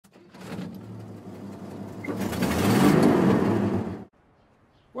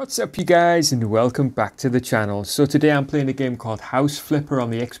What's up you guys, and welcome back to the channel. So today I'm playing a game called House Flipper on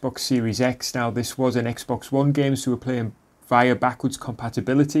the Xbox Series X. Now this was an Xbox One game, so we're playing via backwards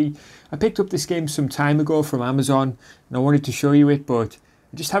compatibility. I picked up this game some time ago from Amazon and I wanted to show you it, but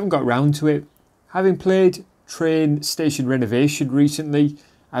I just haven't got around to it. Having played Train Station Renovation recently,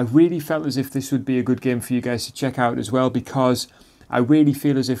 I really felt as if this would be a good game for you guys to check out as well, because I really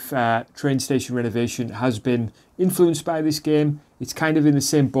feel as if Train Station Renovation has been influenced by this game. It's kind of in the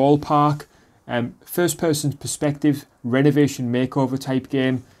same ballpark. First person perspective, renovation makeover type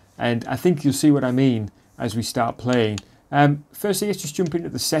game. And I think you'll see what I mean as we start playing. Firstly, let's just jump into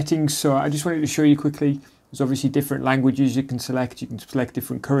the settings. So I just wanted to show you quickly. There's obviously different languages you can select. You can select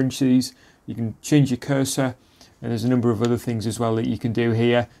different currencies. You can change your cursor. And there's a number of other things as well that you can do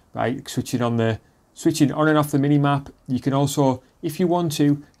here by switching on and off the mini-map. You can also, if you want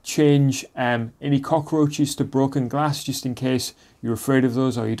to, change any cockroaches to broken glass, just in case you're afraid of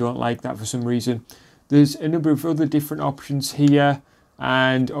those or you don't like that for some reason. There's a number of other different options here,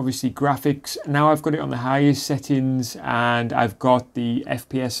 and obviously graphics. Now I've got it on the highest settings and I've got the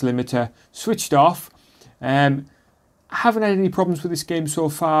FPS limiter switched off. I haven't had any problems with this game so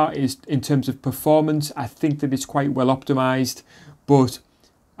far in terms of performance. I think that it's quite well optimized, but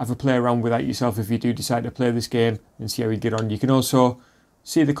have a play around with that yourself if you do decide to play this game and see how you get on. You can also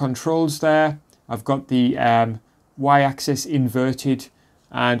see the controls there. I've got the Y-axis inverted,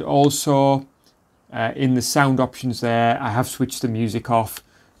 and also in the sound options there, I have switched the music off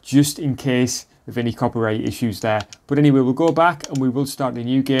just in case of any copyright issues there. But anyway, we'll go back and we will start a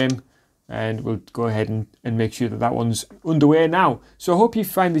new game, and we'll go ahead and make sure that that one's underway now. So I hope you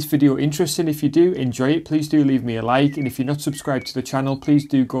find this video interesting. If you do enjoy it, please do leave me a like. And if you're not subscribed to the channel, please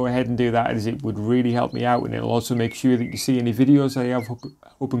do go ahead and do that, as it would really help me out. And it'll also make sure that you see any videos I have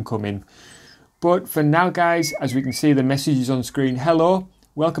up and coming. But for now, guys, as we can see, the message is on screen. Hello,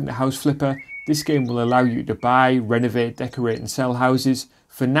 welcome to House Flipper. This game will allow you to buy, renovate, decorate and sell houses.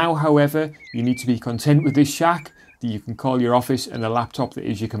 For now, however, you need to be content with this shack that you can call your office and the laptop that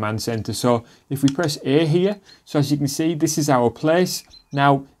is your command center. So if we press A here, so as you can see, this is our place.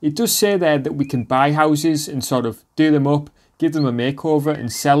 Now it does say there that we can buy houses and sort of do them up, give them a makeover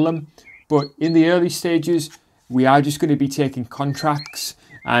and sell them. But in the early stages, we are just going to be taking contracts,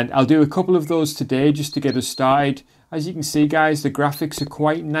 and I'll do a couple of those today just to get us started. As you can see, guys, the graphics are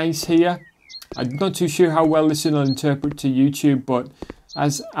quite nice here. I'm not too sure how well this will interpret to YouTube, but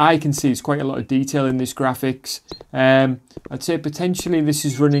as I can see, it's quite a lot of detail in this graphics. I'd say potentially this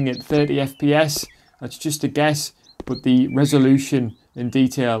is running at 30 FPS. That's just a guess, but the resolution and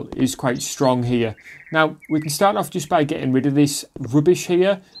detail is quite strong here. Now, we can start off just by getting rid of this rubbish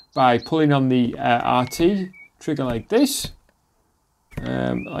here by pulling on the RT trigger like this,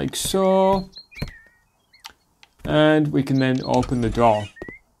 like so. And we can then open the door.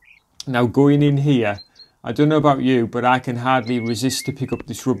 Now, going in here, I don't know about you, but I can hardly resist to pick up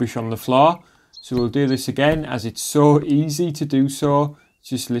this rubbish on the floor. So we'll do this again, as it's so easy to do so. It's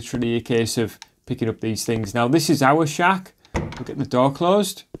just literally a case of picking up these things. Now this is our shack. We'll get the door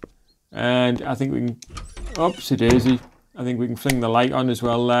closed. And I think we can, oopsie daisy, I think we can fling the light on as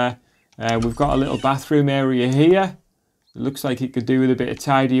well there. We've got a little bathroom area here. It looks like it could do with a bit of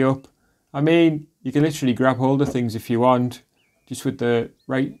tidy up. I mean, you can literally grab hold of things if you want, just with the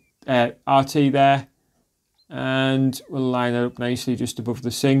right RT there. And we'll line it up nicely just above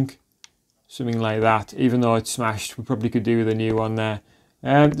the sink, something like that. Even though it's smashed, we probably could do with a new one there.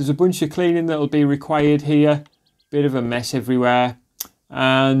 There's a bunch of cleaning that'll be required here. Bit of a mess everywhere.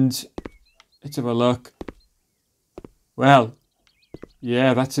 And let's have a look. Well,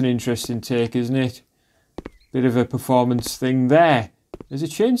 yeah, that's an interesting take, isn't it? Bit of a performance thing there. There's a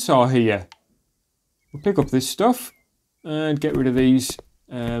chainsaw here. We'll pick up this stuff and get rid of these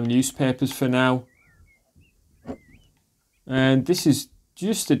newspapers for now. And this is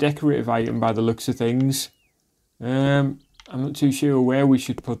just a decorative item by the looks of things. I'm not too sure where we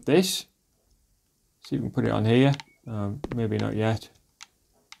should put this. See if we can put it on here. Maybe not yet.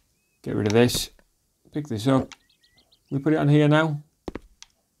 Get rid of this. Pick this up. We put it on here now.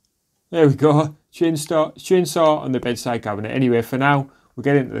 There we go. Chainsaw on the bedside cabinet. Anyway, for now, we'll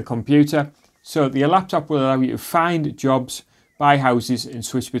get into the computer. So the laptop will allow you to find jobs, buy houses and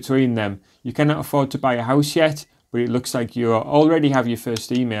switch between them. You cannot afford to buy a house yet, but it looks like you already have your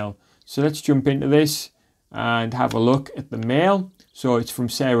first email. So let's jump into this and have a look at the mail. So it's from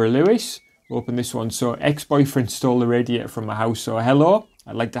Sarah Lewis. Open this one. So ex-boyfriend stole the radiator from my house. So hello,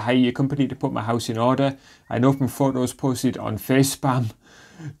 I'd like to hire your company to put my house in order. I know from photos posted on FaceSpam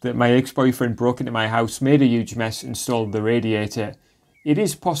that my ex-boyfriend broke into my house, made a huge mess and stole the radiator. it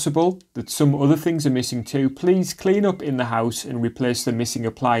is possible that some other things are missing too. Please clean up in the house and replace the missing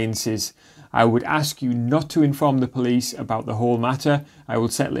appliances. I would ask you not to inform the police about the whole matter. I will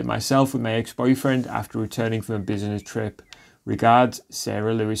settle it myself with my ex-boyfriend after returning from a business trip. Regards,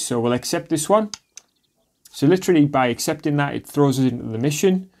 Sarah Lewis. So we'll accept this one. So literally by accepting that, it throws us into the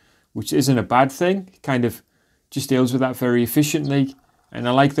mission, which isn't a bad thing. It kind of just deals with that very efficiently. And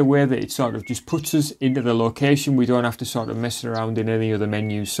I like the way that it sort of just puts us into the location. We don't have to sort of mess around in any other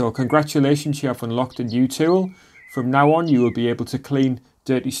menus. So congratulations, you have unlocked a new tool. From now on, you will be able to clean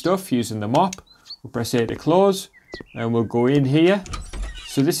dirty stuff using the mop. We'll press A to close and we'll go in here.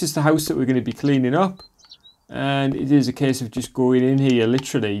 So this is the house that we're going to be cleaning up. And it is a case of just going in here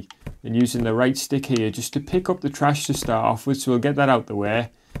literally and using the right stick here just to pick up the trash to start off with. So we'll get that out the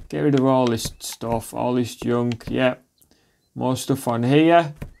way. Get rid of all this stuff, all this junk. Yeah, more stuff on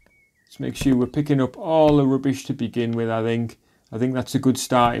here. Let's make sure we're picking up all the rubbish to begin with, I think. I think that's a good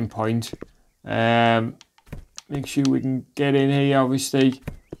starting point. Make sure we can get in here, obviously.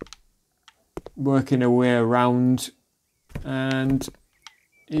 Working our way around. And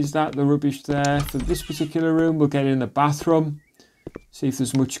is that the rubbish there? For this particular room, we'll get in the bathroom. See if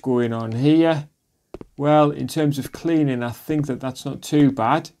there's much going on here. Well, in terms of cleaning, I think that that's not too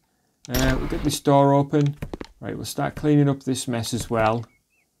bad. We'll get this door open. Right, we'll start cleaning up this mess as well.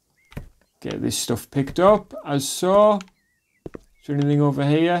 Get this stuff picked up, as so. Is there anything over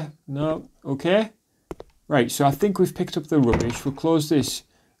here? No? Okay. Right, so I think we've picked up the rubbish. We'll close this.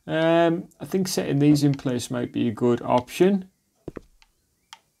 I think setting these in place might be a good option.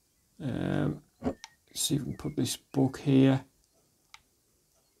 Let's see if we can put this book here.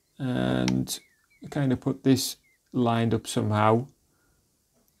 And kind of put this lined up somehow.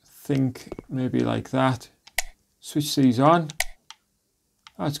 I think maybe like that. Switch these on.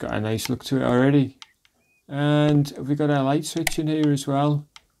 Oh, it's got a nice look to it already. And have we got our light switch in here as well?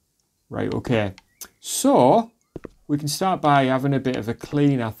 Right, okay. So we can start by having a bit of a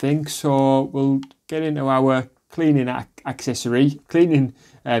clean, I think. So we'll get into our cleaning cleaning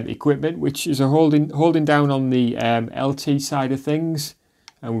equipment, which is a holding down on the LT side of things.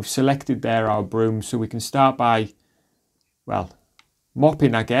 And we've selected there our broom, so we can start by, well,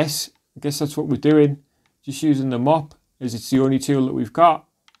 mopping, I guess. I guess that's what we're doing. Just using the mop, as it's the only tool that we've got,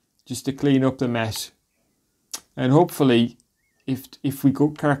 just to clean up the mess. And hopefully, if we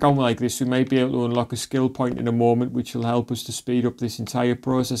crack on like this, we may be able to unlock a skill point in a moment, which will help us to speed up this entire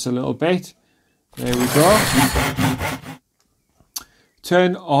process a little bit. There we go.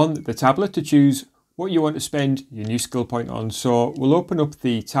 Turn on the tablet to choose what you want to spend your new skill point on. So we'll open up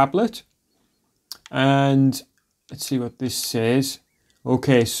the tablet and let's see what this says.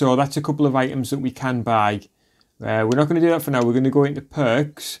 Okay, so that's a couple of items that we can buy. We're not going to do that for now. We're going to go into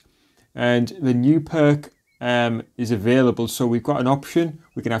perks, and the new perk is available. So we've got an option.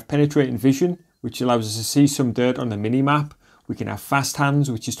 We can have penetrating vision, which allows us to see some dirt on the mini map. We can have fast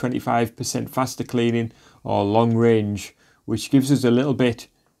hands, which is 25% faster cleaning, or long range, which gives us a little bit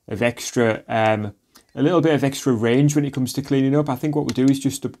of extra range when it comes to cleaning up. I think what we'll do is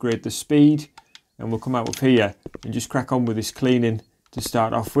just upgrade the speed, and we'll come out of here and just crack on with this cleaning to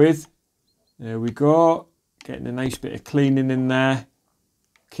start off with. There we go, getting a nice bit of cleaning in there.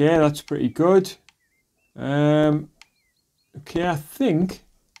 Okay, that's pretty good. Okay, I think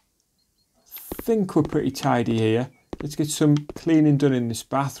we're pretty tidy here. Let's get some cleaning done in this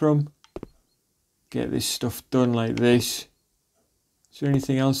bathroom. Get this stuff done like this. Is there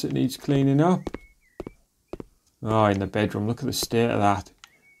anything else that needs cleaning up? Oh, in the bedroom. Look at the state of that.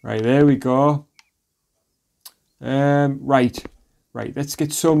 Right, there we go. Right. Let's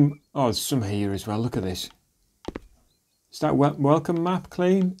get some. Oh, there's some here as well. Look at this. Is that welcome mat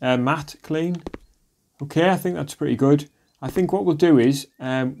clean? Mat clean. Okay, I think that's pretty good. I think what we'll do is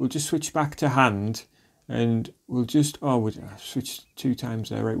we'll just switch back to hand, and we'll just we'll switch 2 times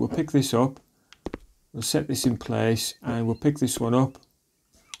there. Right, we'll pick this up. We'll set this in place, and we'll pick this one up.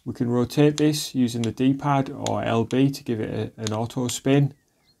 We can rotate this using the D-pad or LB to give it an auto spin,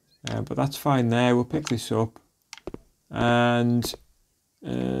 but that's fine there. We'll pick this up, and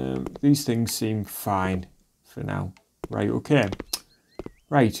these things seem fine for now. Right, okay.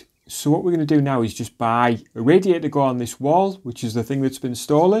 Right, so what we're going to do now is just buy a radiator to go on this wall, which is the thing that's been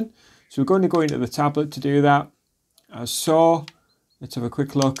stolen. So we're going to go into the tablet to do that. As so, let's have a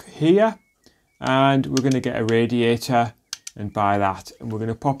quick look here, and we're going to get a radiator and buy that, and we're going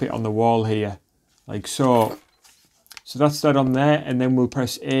to pop it on the wall here like so. So that's that on there, and then we'll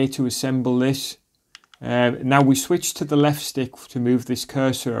press A to assemble this. Now we switch to the left stick to move this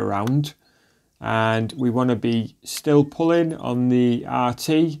cursor around, and we want to be still pulling on the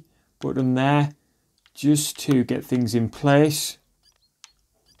RT button there just to get things in place.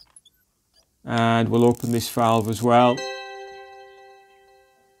 And we'll open this valve as well.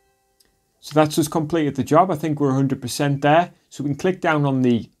 So that's just completed the job. I think we're 100% there. So we can click down on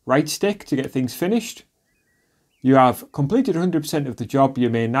the right stick to get things finished. You have completed 100% of the job. You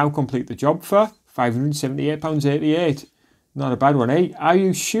may now complete the job for £578.88. Not a bad one, eh? Are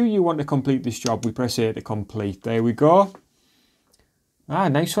you sure you want to complete this job? We press A to complete. There we go. Ah,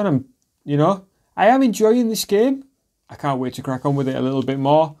 nice one. I am enjoying this game. I can't wait to crack on with it a little bit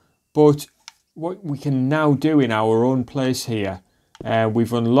more. But what we can now do in our own place here,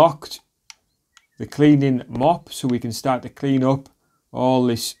 we've unlocked the cleaning mop, so we can start to clean up all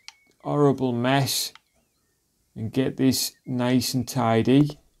this horrible mess and get this nice and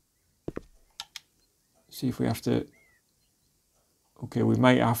tidy. See if we have to... Okay, we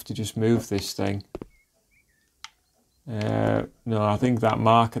might have to just move this thing. No, I think that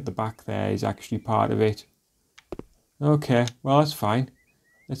mark at the back there is actually part of it. Okay, well that's fine.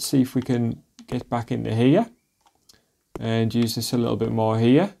 Let's see if we can get back into here and use this a little bit more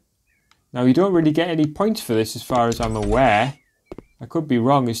here. Now you don't really get any points for this as far as I'm aware. I could be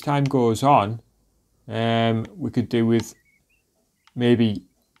wrong. As time goes on, we could do with maybe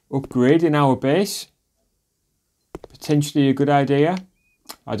upgrading our base. Potentially a good idea.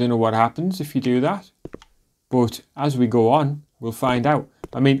 I don't know what happens if you do that. But as we go on, we'll find out.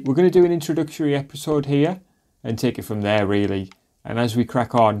 I mean, we're going to do an introductory episode here and take it from there really. And as we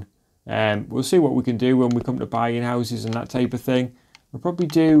crack on, we'll see what we can do when we come to buying houses and that type of thing. We'll probably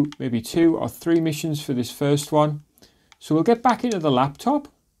do maybe 2 or 3 missions for this first one. So we'll get back into the laptop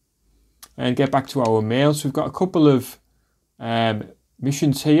and get back to our mail. So we've got a couple of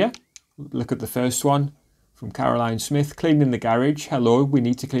missions here. Look at the first one from Caroline Smith. Cleaning the garage. Hello, we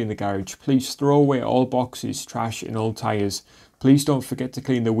need to clean the garage. Please throw away all boxes, trash and old tyres. Please don't forget to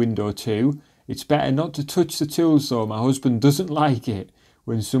clean the window too. It's better not to touch the tools though. My husband doesn't like it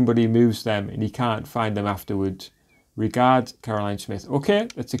when somebody moves them and he can't find them afterwards. Regard, Caroline Smith. Okay,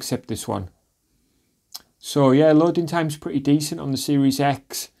 let's accept this one. So yeah, loading time's pretty decent on the Series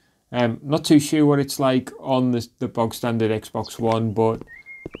X. Not too sure what it's like on the bog standard Xbox One, but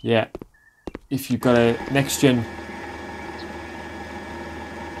yeah, if you've got a next gen.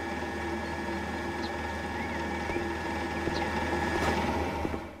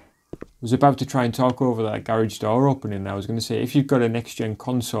 I was about to try and talk over that garage door opening. I was going to say, if you've got a next gen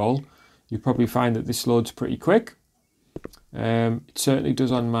console, you probably find that this loads pretty quick. It certainly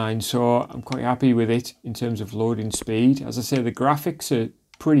does on mine, so I'm quite happy with it in terms of loading speed. As I say, the graphics are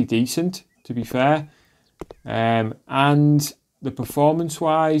pretty decent, to be fair, and the performance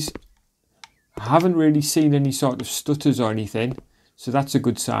wise, I haven't really seen any sort of stutters or anything, so that's a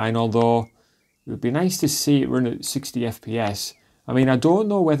good sign. Although it would be nice to see it run at 60 FPS. I mean, I don't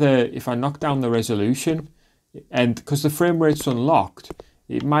know whether if I knock down the resolution, and because the frame rate's unlocked,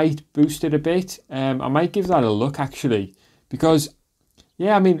 it might boost it a bit. I might give that a look actually. Because,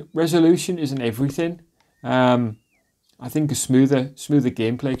 yeah, I mean, resolution isn't everything. I think a smoother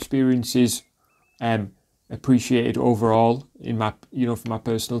gameplay experience is appreciated overall in my, for my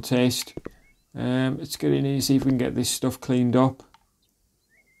personal taste. Let's get in here, see if we can get this stuff cleaned up.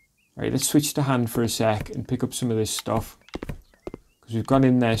 Right, let's switch to hand for a sec and pick up some of this stuff because we've gone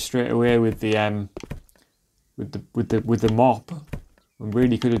in there straight away with the mop. We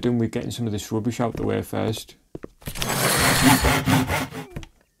really could have done with getting some of this rubbish out the way first. So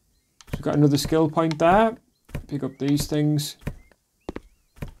we've got another skill point there. Pick up these things.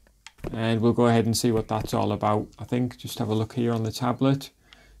 And we'll go ahead and see what that's all about. I think just have a look here on the tablet.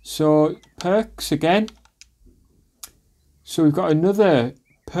 So perks again. So we've got another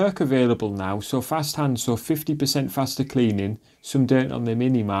perk available now. So fast hands, so 50% faster cleaning, some dirt on the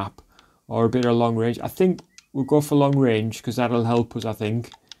mini map, or a bit of long range. I think we'll go for long range because that'll help us, I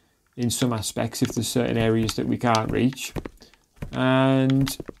think, in some aspects if there's certain areas that we can't reach.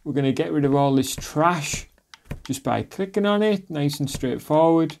 And we're going to get rid of all this trash just by clicking on it, nice and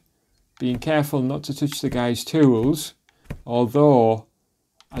straightforward. Being careful not to touch the guy's tools, although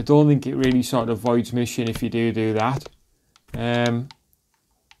I don't think it really sort of voids mission if you do that.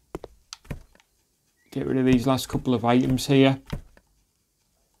 Get rid of these last couple of items here.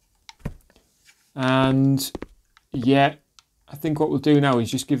 And yeah, I think what we'll do now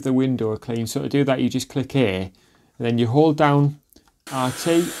is just give the window a clean. So to do that, you just click here, and then you hold down RT.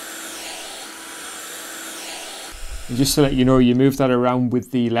 And just to let you know, you move that around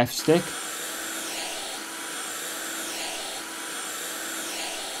with the left stick.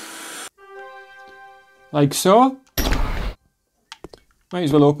 Like so. Might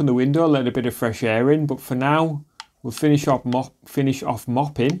as well open the window, let a bit of fresh air in. But for now, we'll finish off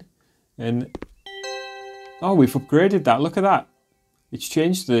mopping. And oh, we've upgraded that. Look at that. It's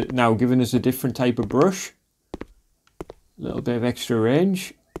changed now, giving us a different type of brush. A little bit of extra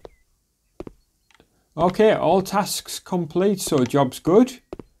range. Okay, all tasks complete, so job's good.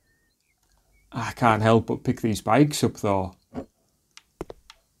 I can't help but pick these bikes up though.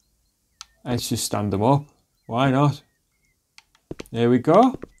 Let's just stand them up. Why not? There we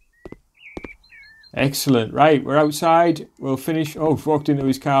go. Excellent. Right, we're outside. We'll finish. Oh, we've walked into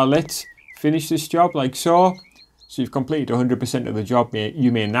his car. Let's finish this job like so. So you've completed 100% of the job.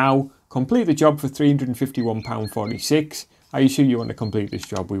 You may now complete the job for £351.46. Are you sure you want to complete this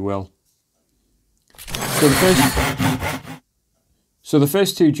job? We will. So the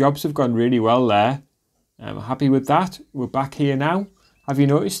first two jobs have gone really well there. I'm happy with that. We're back here now. Have you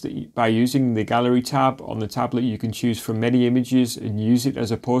noticed that by using the gallery tab on the tablet, you can choose from many images and use it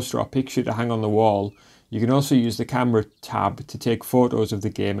as a poster or picture to hang on the wall? You can also use the camera tab to take photos of the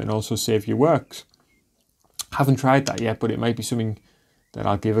game and also save your works. Haven't tried that yet, but it might be something that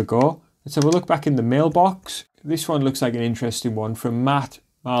I'll give a go. Let's have a look back in the mailbox. This one looks like an interesting one from Matt.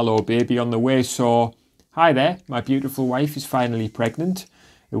 Marlowe baby on the way. So, hi there, my beautiful wife is finally pregnant.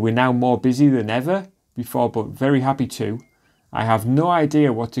 We're now more busy than ever before, but very happy too. I have no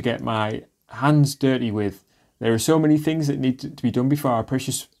idea what to get my hands dirty with. There are so many things that need to be done before our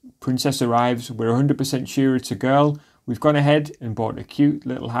precious princess arrives. We're 100% sure it's a girl. We've gone ahead and bought a cute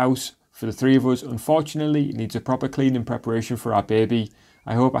little house for the three of us. Unfortunately, it needs a proper clean in preparation for our baby.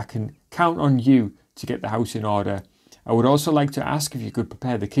 I hope I can count on you to get the house in order. I would also like to ask if you could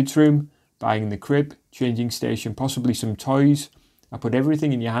prepare the kids' room, buying the crib, changing station, possibly some toys. I put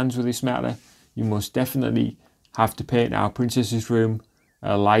everything in your hands with this matter. You most definitely have to paint our princess's room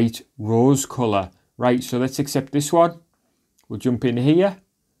a light rose colour. Right, so let's accept this one. We'll jump in here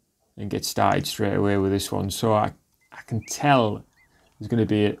and get started straight away with this one. So I can tell there's going to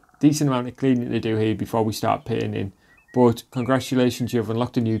be a decent amount of cleaning to do here before we start painting. But congratulations, you've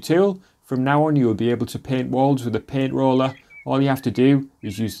unlocked a new tool. From now on, you will be able to paint walls with a paint roller. All you have to do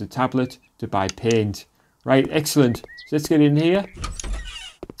is use the tablet to buy paint. Right, excellent. So let's get in here.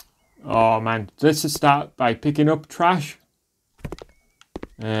 Oh man, let's just start by picking up trash.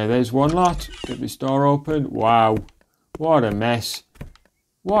 There's one lot. Get this door open. Wow, what a mess.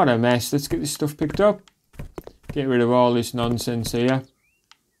 What a mess. Let's get this stuff picked up. Get rid of all this nonsense here.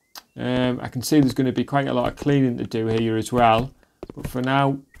 I can see there's going to be quite a lot of cleaning to do here as well. But for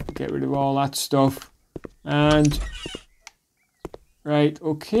now, get rid of all that stuff. And, right,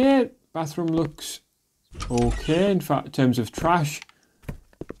 okay. Bathroom looks okay in fact, in terms of trash.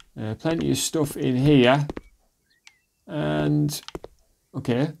 Plenty of stuff in here. And,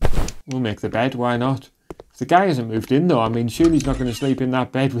 okay, we'll make the bed, why not? If the guy hasn't moved in though, I mean, surely he's not going to sleep in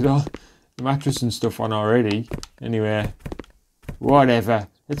that bed with all the mattress and stuff on already. Anyway, whatever.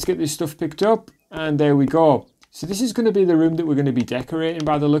 Let's get this stuff picked up. And there we go. So this is going to be the room that we're going to be decorating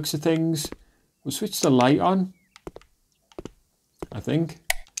by the looks of things. We'll switch the light on, I think.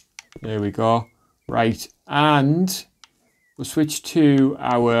 There we go. Right, and we'll switch to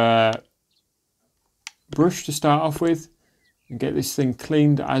our brush to start off with and get this thing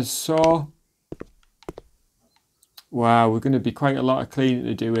cleaned as so. Wow, we're going to be quite a lot of cleaning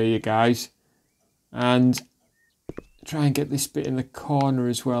to do here, you guys. And try and get this bit in the corner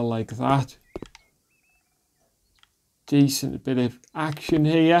as well, like that. Decent bit of action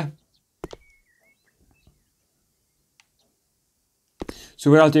here. So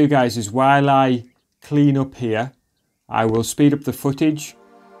what I'll do, guys, is while I clean up here, I will speed up the footage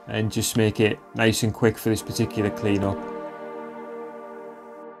and just make it nice and quick for this particular cleanup.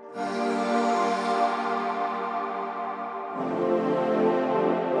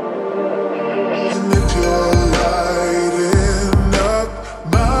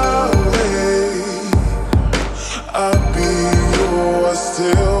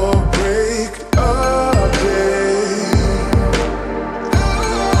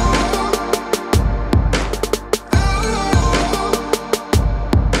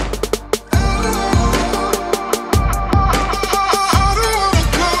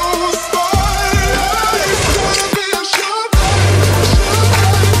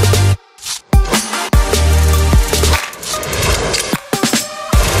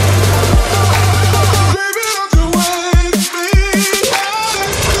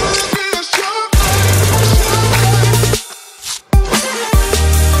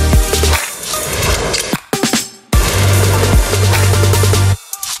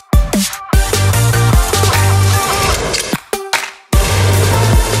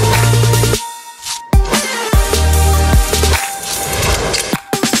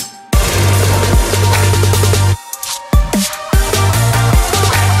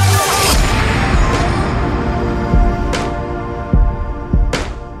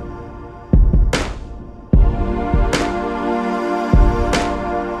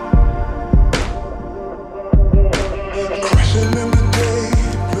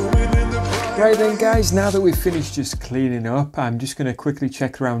 Right then guys, now that we've finished just cleaning up, I'm just going to quickly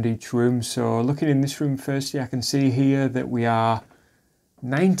check around each room. So looking in this room firstly, I can see here that we are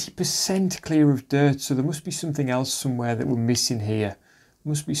 90% clear of dirt, so there must be something else somewhere that we're missing here.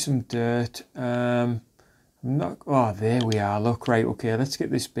 Must be some dirt. I'm not. Oh, there we are. Look, right. Okay, let's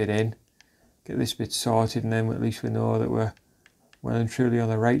get this bit in, get this bit sorted, and then at least we know that we're well and truly on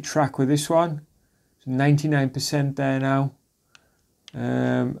the right track with this one. So 99% there now,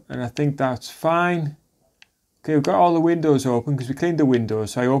 and I think that's fine. Okay, we've got all the windows open because we cleaned the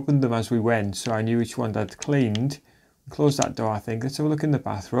windows, so I opened them as we went, so I knew which one I'd cleaned. Close that door, I think. Let's have a look in the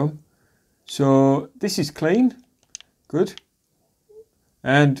bathroom. So this is clean, good.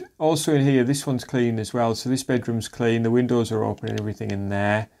 And also in here, this one's clean as well. So this bedroom's clean, the windows are open and everything in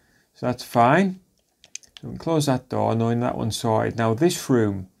there. So that's fine. So we can close that door, knowing that one's sorted. Now this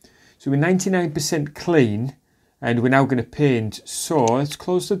room, so we're 99% clean and we're now going to paint. So let's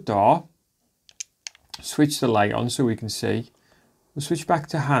close the door, switch the light on so we can see. We'll switch back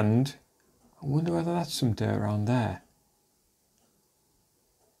to hand. I wonder whether that's some dirt around there.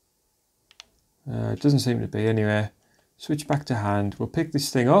 It doesn't seem to be anyway. Switch back to hand. We'll pick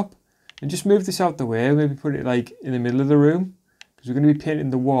this thing up and just move this out the way. Maybe put it like in the middle of the room because we're going to be painting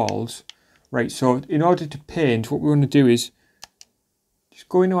the walls. Right, so in order to paint, what we want to do is just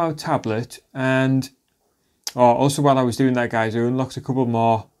go into our tablet and also while I was doing that, guys, I unlocked a couple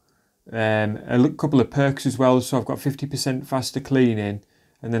more, a couple of perks as well. So I've got 50% faster cleaning,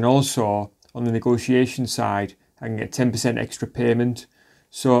 and then also on the negotiation side, I can get 10% extra payment.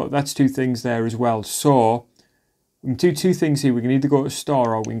 So that's two things there as well. So we can do two things here. We can either go to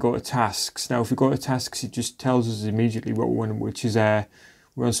store or we can go to tasks. Now, if we go to tasks, it just tells us immediately what we want, which is we're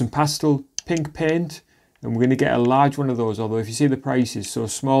on some pastel pink paint, and we're going to get a large one of those. Although if you see the prices, so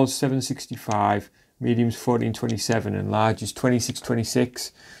small is $7.65, medium's $14.27, and large is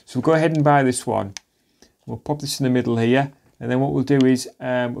 $26.26. So we'll go ahead and buy this one. We'll pop this in the middle here, and then what we'll do is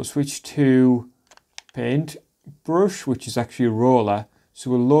we'll switch to paint brush, which is actually a roller.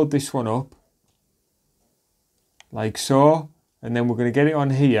 So we'll load this one up like so, and then we're going to get it on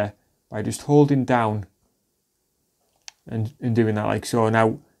here by just holding down and doing that like so.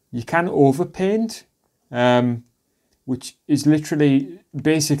 Now you can overpaint, which is literally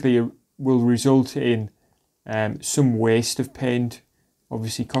basically will result in some waste of paint,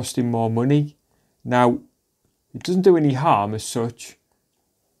 obviously costing more money. Now it doesn't do any harm as such,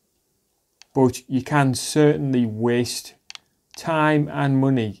 but you can certainly waste time and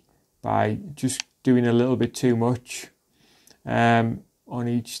money by just doing a little bit too much on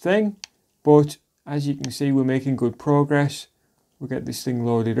each thing. But as you can see, we're making good progress. We'll get this thing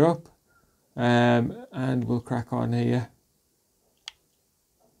loaded up and we'll crack on here.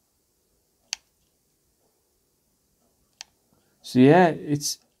 So yeah,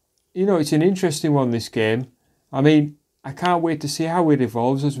 it's an interesting one, this game. I mean, I can't wait to see how it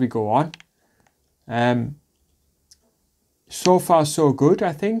evolves as we go on. So far so good,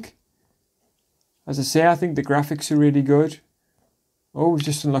 I think. As I say, I think the graphics are really good. Oh, we've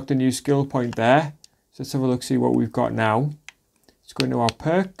just unlocked a new skill point there. So let's have a look, see what we've got now. Let's go into our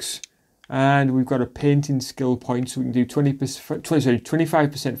perks. And we've got a painting skill point. So we can do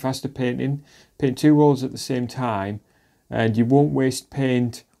 25% faster painting. Paint two walls at the same time. And you won't waste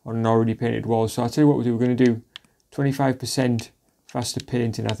paint on an already painted wall. So I'll tell you what we'll do. We're going to do 25% faster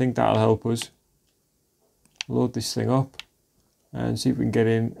painting. I think that'll help us. Load this thing up. And see if we can get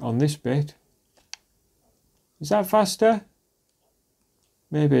in on this bit. Is that faster?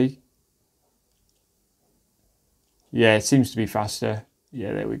 Maybe. Yeah, it seems to be faster.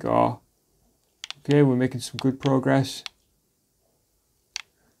 Yeah, there we go. Okay, we're making some good progress.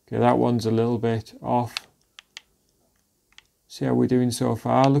 Okay, that one's a little bit off. See how we're doing so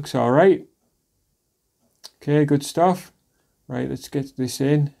far. Looks all right. Okay, good stuff. Right, let's get this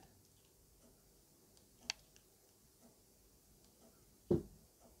in.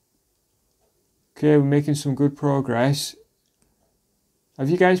 Okay, we're making some good progress. Have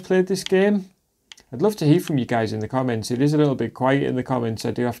you guys played this game? I'd love to hear from you guys in the comments. It is a little bit quiet in the comments,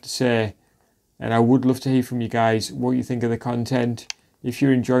 I do have to say. And I would love to hear from you guys what you think of the content, if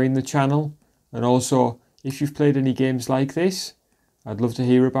you're enjoying the channel. And also, if you've played any games like this, I'd love to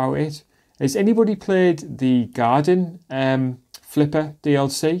hear about it. Has anybody played the Garden Flipper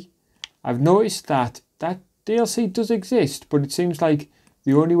DLC? I've noticed that DLC does exist, but it seems like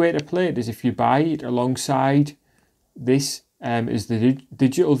the only way to play it is if you buy it alongside this is the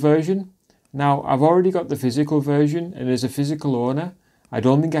digital version. Now, I've already got the physical version, and as a physical owner, I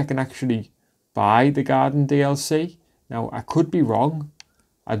don't think I can actually buy the Garden DLC. Now, I could be wrong.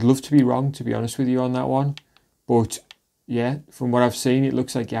 I'd love to be wrong, to be honest with you, on that one. But yeah, from what I've seen, it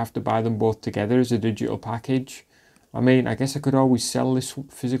looks like you have to buy them both together as a digital package. I mean, I guess I could always sell this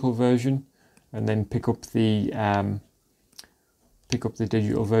physical version and then pick up the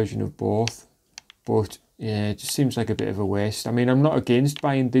digital version of both. But yeah, it just seems like a bit of a waste. I mean, I'm not against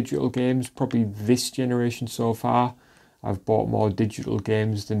buying digital games. Probably this generation so far, I've bought more digital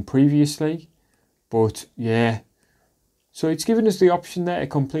games than previously. But yeah, so it's given us the option there to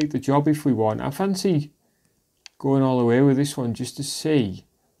complete the job if we want. I fancy going all the way with this one just to see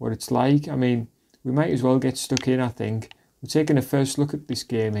what it's like. I mean, we might as well get stuck in, I think. We're taking a first look at this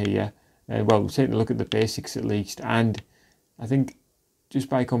game here. Well, we're taking a look at the basics at least. And I think just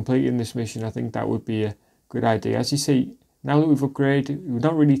by completing this mission, I think that would be a good idea. As you see, now that we've upgraded, we've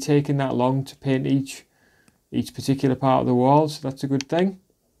not really taken that long to paint each particular part of the wall, so that's a good thing.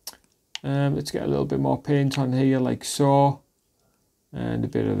 Let's get a little bit more paint on here like so. And a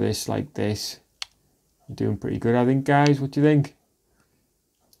bit of this like this. We're doing pretty good, I think, guys. What do you think?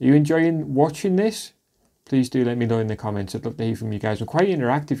 Are you enjoying watching this? Please do let me know in the comments. I'd love to hear from you guys. I'm quite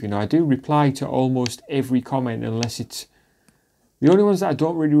interactive, you know. I do reply to almost every comment unless it's... The only ones that I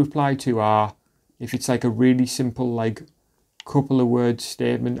don't really reply to are if it's like a really simple, like, couple of words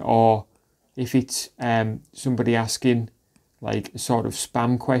statement, or if it's somebody asking, like, a sort of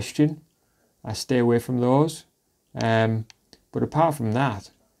spam question. I stay away from those. But apart from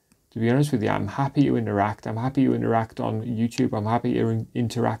that, to be honest with you, I'm happy to interact. I'm happy to interact on YouTube. I'm happy to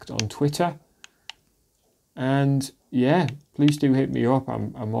interact on Twitter. And yeah, please do hit me up.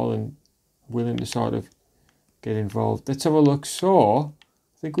 I'm more than willing to sort of get involved. Let's have a look. So,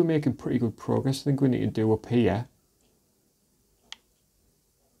 I think we're making pretty good progress. I think we need to do up here.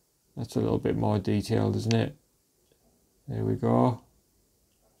 That's a little bit more detailed, isn't it? There we go.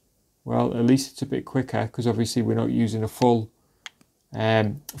 Well, at least it's a bit quicker because obviously we're not using a full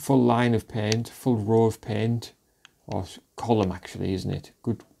line of paint, full row of paint, or column actually, isn't it?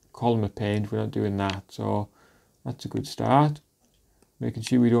 Good column of paint. We're not doing that, so that's a good start. Making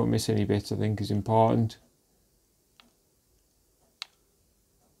sure we don't miss any bits, I think, is important.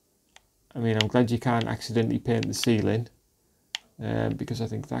 I mean, I'm glad you can't accidentally paint the ceiling, because I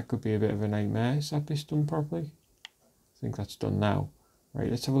think that could be a bit of a nightmare. Is that bit done properly? I think that's done now. Right,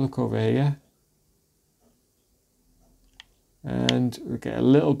 let's have a look over here. And we'll get a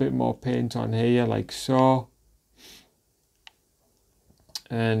little bit more paint on here, like so.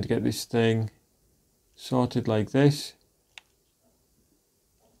 And get this thing sorted like this.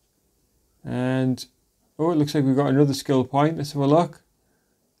 And, oh, it looks like we've got another skill point. Let's have a look.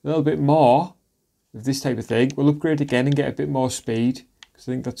 A little bit more of this type of thing. We'll upgrade again and get a bit more speed, because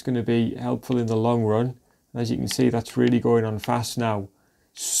I think that's going to be helpful in the long run. And as you can see, that's really going on fast now.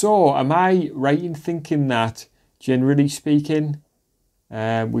 So, am I right in thinking that, generally speaking,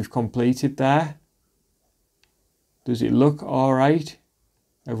 we've completed there? Does it look all right?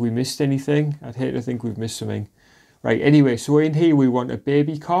 Have we missed anything? I'd hate to think we've missed something. Right, anyway, so in here we want a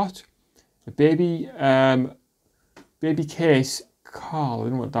baby cot, a baby case, I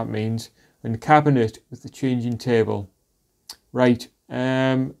don't know what that means, and cabinet with the changing table. Right,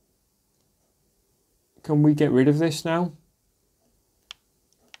 can we get rid of this now?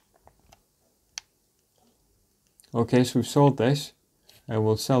 Okay, so we've sold this, and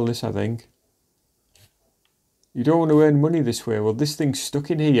we'll sell this, I think. You don't want to earn money this way. Well, this thing's stuck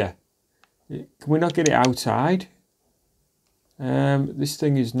in here. Can we not get it outside? This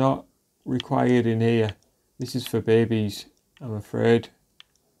thing is not required in here. This is for babies, I'm afraid.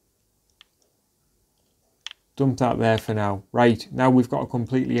 Dump that there for now. Right, now we've got a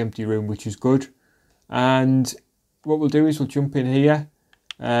completely empty room, which is good. And what we'll do is we'll jump in here,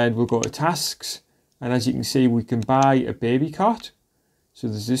 and we'll go to tasks. And as you can see, we can buy a baby cot. So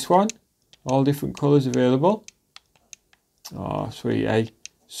there's this one, all different colours available. Oh, sweet, eh?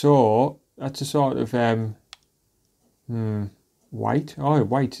 So that's a sort of white. Oh,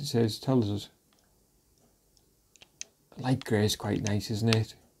 white, it says, tells us. Light grey is quite nice, isn't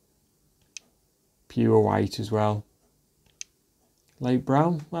it? Pure white as well. Light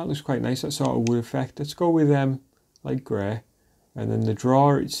brown, that looks quite nice. That sort of wood effect. Let's go with light grey. And then the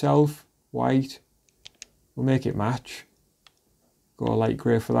drawer itself, white. We'll make it match. Go light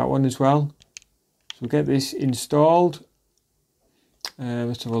grey for that one as well. So we'll get this installed.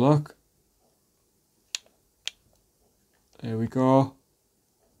 Let's have a look. There we go.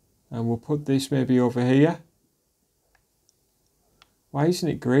 And we'll put this maybe over here. Why isn't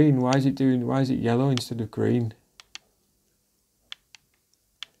it green? Why is it yellow instead of green?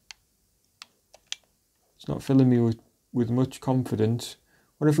 It's not filling me with much confidence.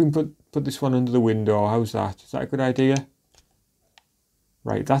 What if we can put this one under the window? How's that? Is that a good idea?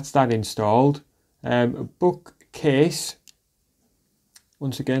 Right, that's that installed. A bookcase.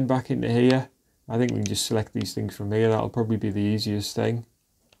 once again back into here. I think we can just select these things from here. That'll probably be the easiest thing.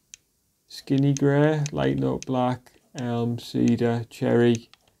 Skinny grey, light note black, elm, cedar, cherry,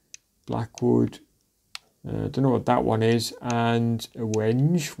 blackwood. Don't know what that one is. And a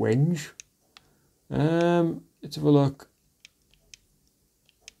wenge. Let's have a look.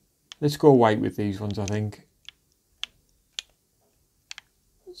 Let's go white with these ones, I think.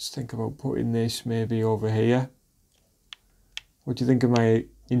 Let's think about putting this maybe over here. What do you think of my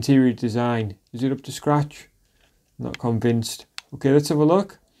interior design? Is it up to scratch? Not convinced. Okay, let's have a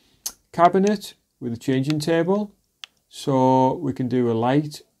look. Cabinet with a changing table. So we can do a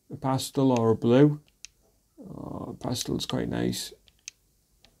light, a pastel or a blue. Oh, pastel's quite nice.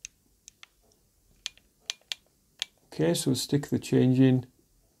 Okay, so we'll stick the changing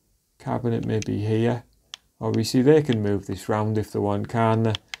cabinet maybe here. Obviously they can move this round if they want, can't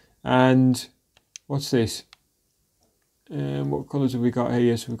they? And what's this? What colours have we got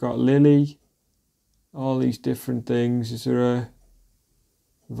here? So we've got lily, all these different things. Is there a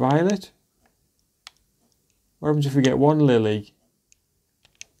violet? What happens if we get one lily?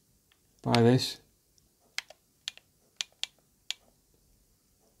 By this.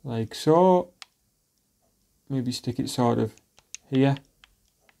 Like so. Maybe stick it sort of here.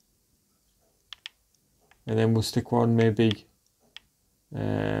 And then we'll stick one maybe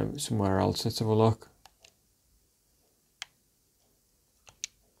somewhere else. Let's have a look.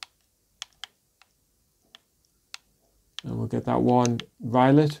 And we'll get that one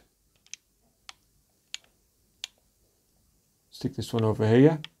violet. Stick this one over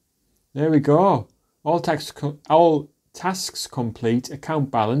here. There we go. All tasks complete.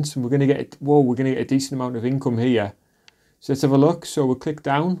 Account balance, and we're going to get a decent amount of income here. So let's have a look. So we'll click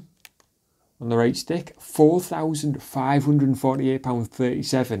down on the right stick.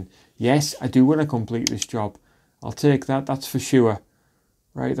 £4,548.37. Yes, I do want to complete this job. I'll take that. That's for sure.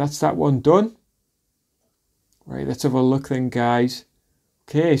 Right, that's that one done. Right, let's have a look then, guys.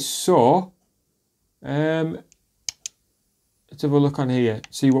 Okay, so let's have a look on here.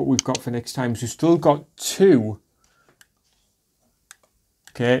 See what we've got for next time. So we've still got 2.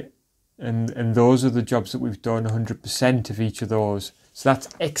 Okay, and those are the jobs that we've done, 100% of each of those. So that's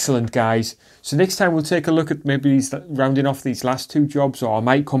excellent, guys. So next time we'll take a look at maybe rounding off these last 2 jobs, or I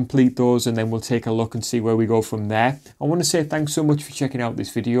might complete those and then we'll take a look and see where we go from there. I want to say thanks so much for checking out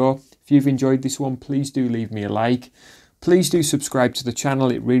this video. If you've enjoyed this one, please do leave me a like. Please do subscribe to the channel.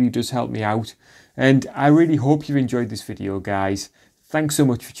 It really does help me out. And I really hope you've enjoyed this video, guys. Thanks so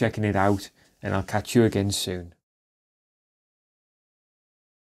much for checking it out, and I'll catch you again soon.